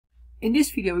In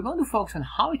this video, we're going to focus on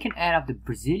how we can add up the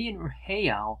Brazilian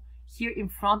real here in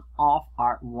front of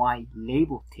our Y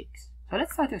label ticks. So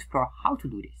let's try to explore how to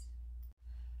do this.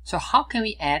 So how can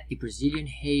we add the Brazilian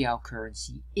real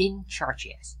currency in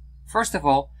Chart.js? First of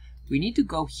all, we need to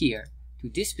go here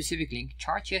to this specific link,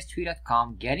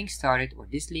 chartjs3.com, getting started, or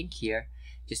this link here.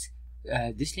 Just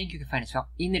this link you can find as well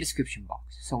in the description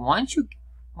box. So once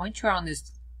you're on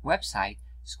this website,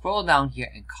 scroll down here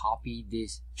and copy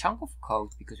this chunk of code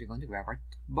because we're going to grab our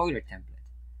boiler template.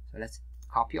 So let's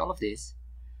copy all of this.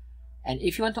 And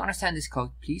if you want to understand this code,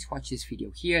 please watch this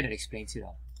video here that explains it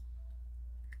all.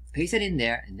 Paste it in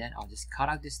there, and then I'll just cut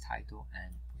out this title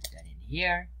and put that in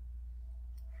here.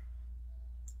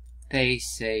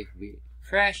 Paste, save,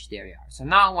 refresh. There we are. So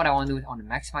now what I want to do is I want to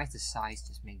maximize the size,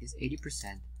 just make this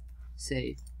 80%.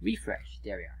 Save, refresh.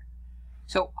 There we are.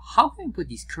 So how can we put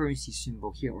this currency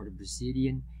symbol here, or the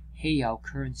Brazilian real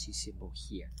currency symbol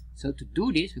here? So to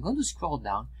do this, we're going to scroll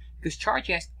down because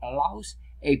Chart.js allows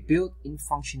a built-in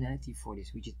functionality for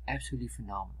this, which is absolutely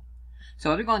phenomenal. So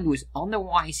what we're going to do is on the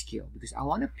Y scale, because I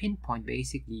want to pinpoint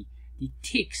basically the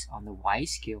ticks on the Y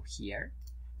scale here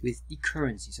with the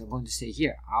currency. So I'm going to say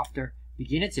here after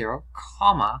begin at 0,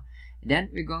 comma, and then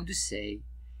we're going to say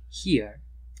here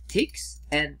ticks,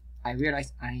 and I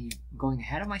realized I'm going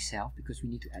ahead of myself because we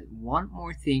need to add one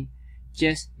more thing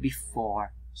just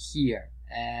before here,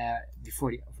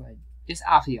 just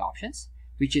after the options,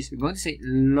 which is we're going to say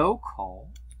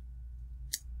local,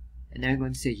 and then we're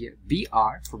going to say here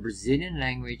BR for Brazilian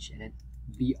language, and then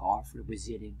BR for the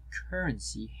Brazilian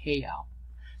currency real.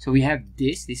 So we have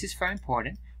this is very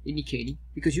important, indicating,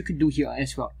 because you can do here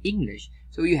as well English.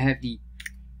 So you have the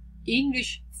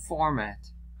English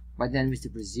format, but then with the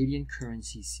Brazilian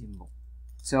currency symbol.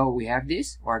 So we have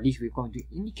this, or at least we're going to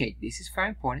indicate this is very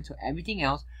important. So everything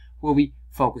else will be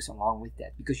focused along with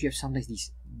that, because you have sometimes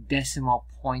these decimal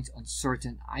points on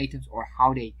certain items or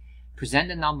how they present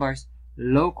the numbers.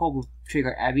 Local will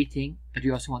trigger everything, but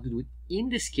you also want to do it in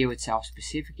the scale itself,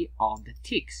 specifically on the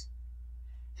ticks.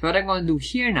 So what I'm going to do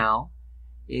here now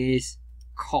is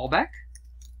callback,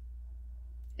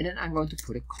 and then I'm going to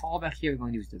put a callback here. We're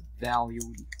going to use the value,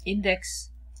 the index,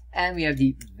 and we have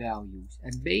the values,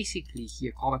 and basically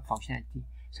here callback functionality.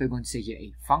 So we're going to say here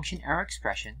a function error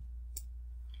expression,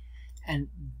 and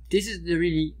this is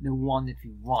really the one that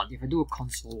we want. If I do a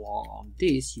console log on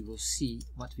this, you will see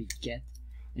what we get.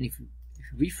 And if you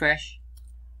refresh,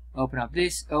 open up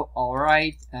this, oh, all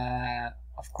right,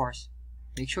 of course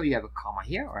make sure you have a comma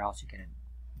here, or else you get an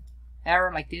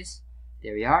error like this.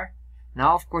 There we are.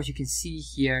 Now of course you can see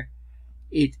here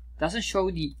it doesn't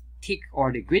show the tick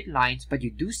or the grid lines, but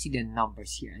you do see the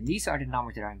numbers here, and these are the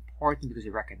numbers that are important because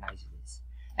it recognizes this.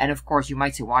 And of course you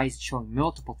might say, why is it showing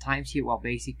multiple times here? Well,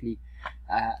 basically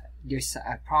there's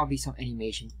probably some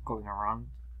animation going around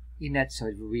in that, so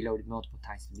it will reload it multiple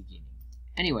times at the beginning.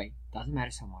 Anyway, doesn't matter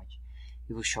so much,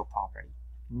 it will show properly.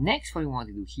 Next, what we want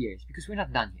to do here is, because we're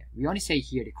not done here, we only say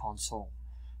here the console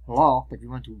log, but we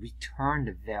want to return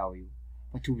the value.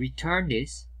 But to return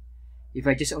this, if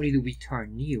I just only do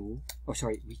return new, or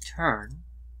sorry, return,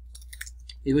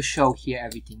 it will show here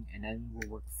everything, and then it will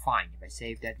work fine. If I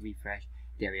save that, refresh,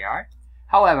 there we are.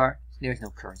 However, there's no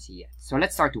currency yet. So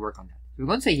let's start to work on that. So we're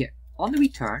going to say here on the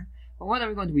return, but what are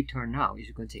we going to return now is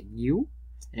we're going to say new,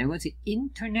 and then we're going to say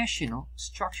international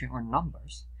structure or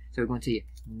numbers. So we're going to say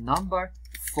number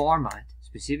format,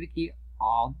 specifically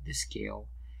on the scale.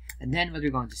 And then what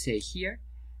we're going to say here,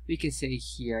 we can say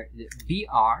here the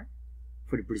BR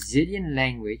for the Brazilian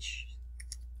language,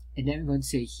 and then we're going to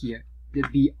say here the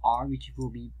BR, which will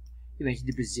be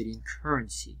eventually the Brazilian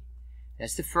currency.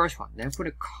 That's the first one. Then put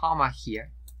a comma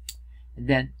here, and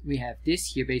then we have this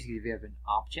here. Basically we have an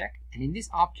object, and in this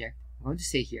object I'm going to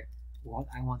say here what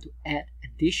I want to add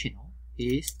additional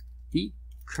is the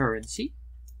currency.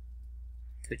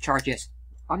 So Chart.js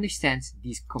understands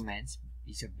these commands,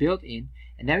 these are built in,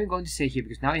 and then we're going to say here,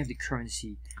 because now we have the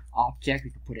currency object,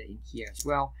 we can put it in here as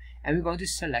well, and we're going to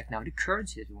select now the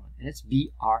currency that we want, and that's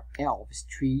BRL with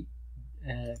 3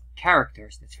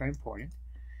 characters. That's very important.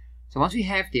 So once we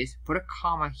have this, put a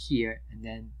comma here, and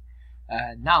then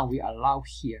now we allow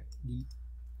here the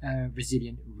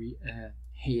Brazilian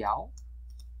real.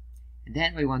 And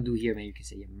then what we want to do here, maybe you can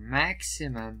say a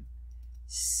maximum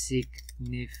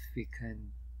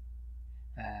significant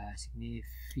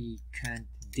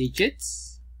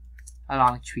digits,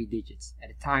 allowing 3 digits at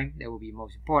a time. That will be the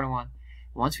most important one.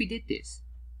 Once we did this,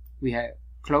 we are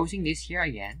closing this here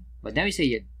again, but then we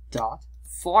say a dot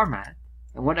format,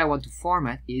 and what I want to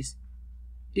format is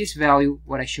this value,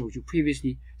 what I showed you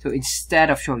previously. So instead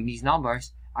of showing these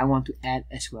numbers, I want to add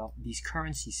as well these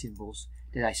currency symbols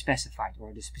that I specified,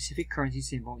 or the specific currency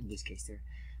symbol, in this case the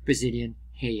Brazilian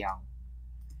real.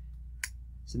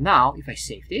 So now if I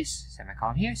save this,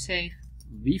 semicolon here, save,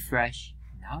 refresh,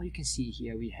 now you can see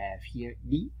here we have here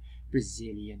the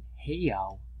Brazilian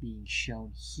real being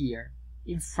shown here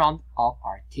in front of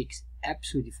our ticks.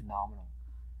 Absolutely phenomenal.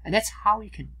 And that's how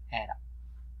you can add up.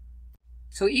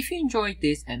 So if you enjoyed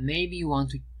this and maybe you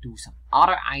want to do some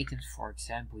other items, for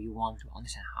example, you want to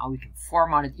understand how we can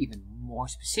format it even more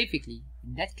specifically,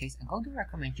 in that case I'm going to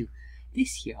recommend you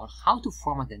this here on how to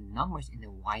format the numbers in the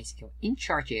Y scale in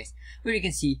Chart.js, where you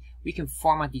can see we can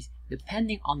format these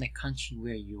depending on the country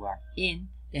where you are in.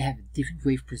 They have a different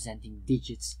way of presenting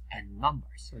digits and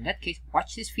numbers. So in that case,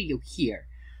 watch this video here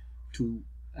to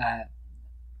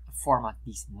format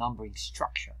this numbering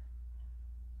structure.